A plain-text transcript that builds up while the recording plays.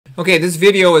Okay, this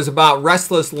video is about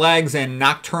restless legs and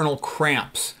nocturnal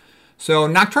cramps. So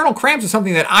nocturnal cramps is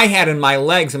something that I had in my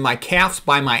legs and my calves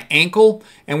by my ankle.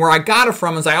 And where I got it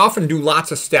from is I often do lots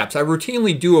of steps. I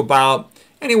routinely do about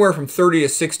anywhere from 30 to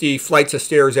 60 flights of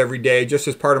stairs every day, just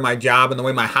as part of my job. And the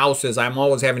way my house is, I'm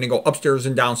always having to go upstairs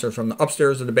and downstairs, from the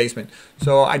upstairs to the basement.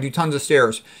 So I do tons of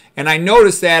stairs. And I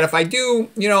noticed that if I do,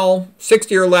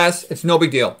 60 or less, it's no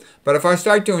big deal. But if I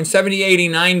start doing 70, 80,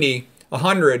 90,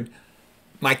 100,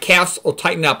 my calves will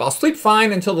tighten up. I'll sleep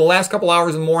fine until the last couple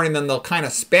hours in the morning, then they'll kind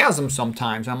of spasm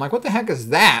sometimes. And I'm like, what the heck is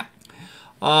that?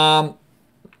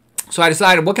 So I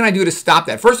decided, what can I do to stop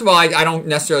that? First of all, I don't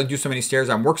necessarily do so many stairs.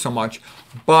 I work so much.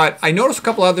 But I noticed a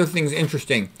couple other things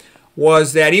interesting.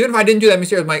 Was that even if I didn't do that many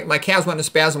stairs, my calves went into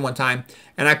spasm one time.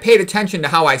 And I paid attention to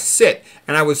how I sit.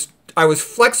 And I was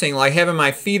flexing, like having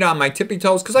my feet on my tippy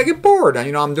toes, because I get bored.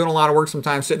 I'm doing a lot of work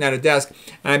sometimes sitting at a desk.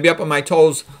 And I'd be up on my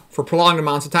toes for prolonged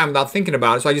amounts of time without thinking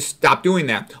about it. So I just stopped doing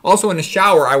that. Also in the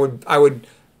shower, I would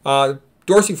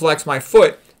dorsiflex my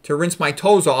foot to rinse my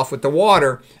toes off with the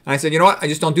water. And I said, you know what? I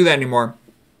just don't do that anymore.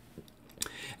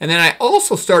 And then I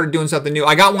also started doing something new.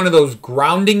 I got one of those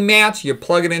grounding mats. You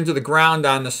plug it into the ground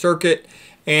on the circuit.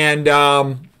 And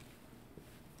I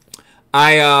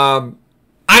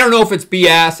don't know if it's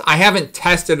BS. I haven't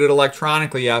tested it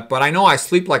electronically yet, but I know I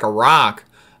sleep like a rock.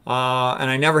 And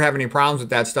I never have any problems with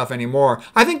that stuff anymore.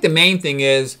 I think the main thing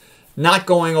is not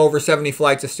going over 70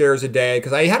 flights of stairs a day,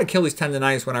 because I had Achilles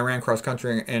tendonitis when I ran cross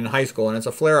country in high school, and it's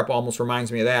a flare-up, almost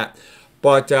reminds me of that.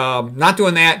 But not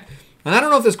doing that. And I don't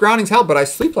know if this grounding's helped, but I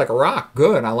sleep like a rock.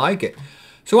 Good, I like it.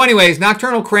 So anyways,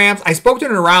 nocturnal cramps. I spoke to a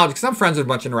neurologist, because I'm friends with a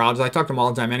bunch of neurologists. I talk to them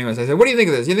all the time anyways. I said, what do you think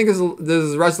of this? Do you think this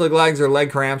is restless legs or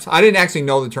leg cramps? I didn't actually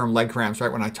know the term leg cramps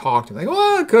right when I talked to them. Like,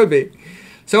 well, it could be.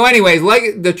 So anyways,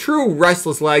 the true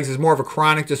restless legs is more of a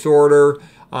chronic disorder.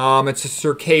 It's a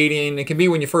circadian. It can be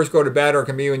when you first go to bed, or it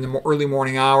can be in the early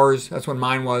morning hours. That's when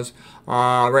mine was,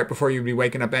 right before you'd be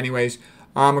waking up anyways.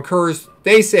 Occurs,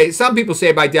 some people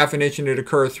say by definition it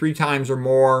occurs 3 times or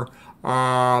more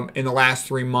in the last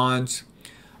 3 months.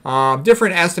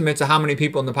 Different estimates of how many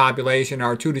people in the population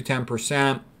are 2 to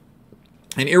 10%.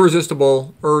 An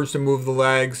irresistible urge to move the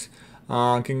legs.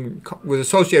 With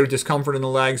associated with discomfort in the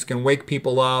legs, can wake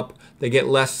people up. They get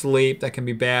less sleep. That can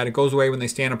be bad. It goes away when they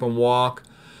stand up and walk.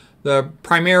 The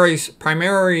primary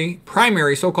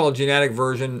so-called genetic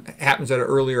version happens at an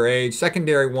earlier age.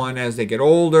 Secondary one as they get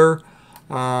older.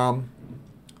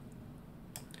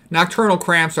 Nocturnal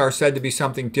cramps are said to be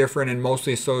something different and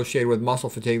mostly associated with muscle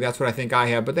fatigue. That's what I think I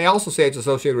have. But they also say it's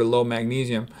associated with low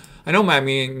magnesium. I know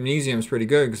magnesium is pretty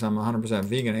good because I'm 100%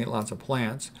 vegan. I eat lots of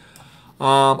plants.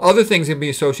 Other things can be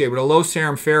associated with a low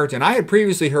serum ferritin. I had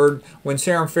previously heard when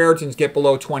serum ferritins get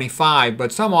below 25,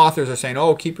 but some authors are saying,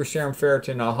 oh, keep your serum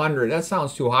ferritin 100. That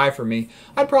sounds too high for me.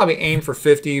 I'd probably aim for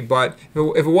 50, but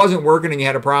if it wasn't working and you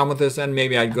had a problem with this, then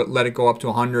maybe I'd let it go up to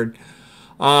 100.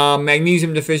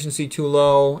 Magnesium deficiency too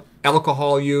low,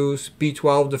 alcohol use,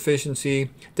 B12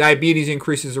 deficiency, diabetes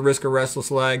increases the risk of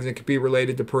restless legs. It could be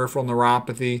related to peripheral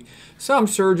neuropathy. Some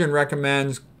surgeon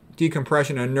recommends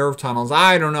decompression of nerve tunnels.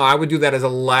 I don't know. I would do that as a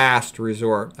last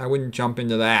resort. I wouldn't jump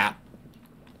into that.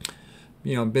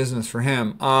 Business for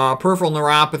him. Peripheral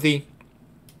neuropathy.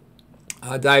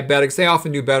 Diabetics, they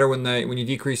often do better when you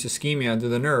decrease ischemia to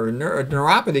the nerve.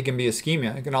 Neuropathy can be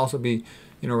ischemia. It can also be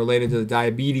related to the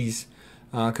diabetes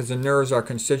because the nerves are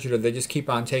constitutive. They just keep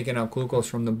on taking up glucose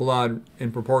from the blood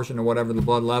in proportion to whatever the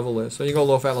blood level is. So you go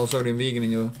low-fat, low-sodium vegan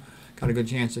and you'll got a good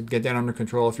chance to get that under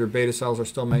control if your beta cells are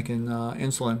still making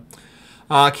insulin.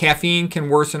 Caffeine can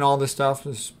worsen all this stuff.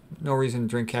 There's no reason to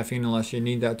drink caffeine unless you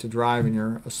need that to drive and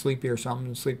you're sleepy or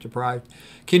something, sleep deprived.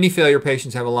 Kidney failure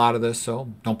patients have a lot of this,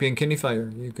 so don't be in kidney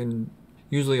failure. You can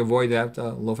usually avoid that.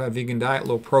 Low-fat vegan diet,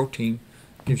 low protein,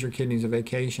 gives your kidneys a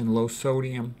vacation, low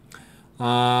sodium.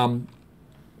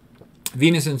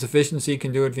 Venous insufficiency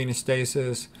can do it, venous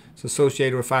stasis. It's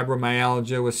associated with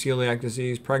fibromyalgia, with celiac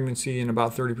disease, pregnancy in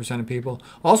about 30% of people.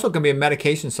 Also can be a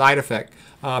medication side effect.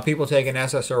 People taking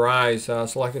SSRIs,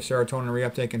 selective serotonin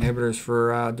reuptake inhibitors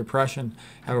for depression,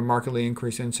 have a markedly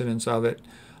increased incidence of it.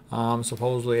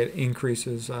 Supposedly it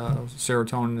increases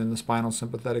serotonin in the spinal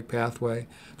sympathetic pathway.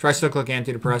 Tricyclic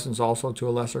antidepressants also to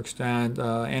a lesser extent.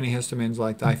 Antihistamines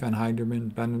like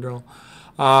diphenhydramine, Benadryl.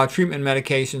 Treatment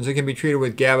medications, it can be treated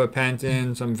with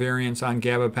gabapentin, some variants on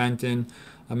gabapentin.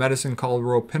 A medicine called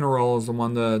ropinirole is the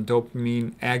one, the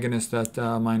dopamine agonist that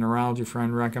my neurology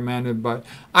friend recommended. But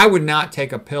I would not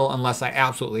take a pill unless I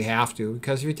absolutely have to.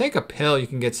 Because if you take a pill, you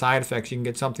can get side effects. You can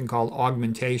get something called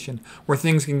augmentation, where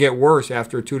things can get worse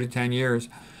after 2 to 10 years.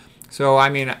 So, I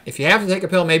mean, if you have to take a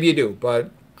pill, maybe you do.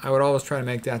 But I would always try to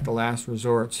make that the last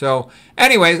resort. So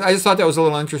anyways, I just thought that was a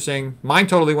little interesting. Mine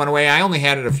totally went away. I only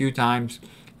had it a few times,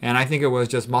 and I think it was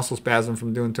just muscle spasm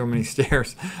from doing too many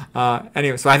stairs.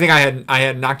 Anyway, so I think I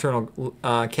had nocturnal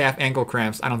calf ankle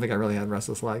cramps. I don't think I really had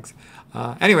restless legs.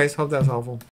 Anyways, hope that was helpful.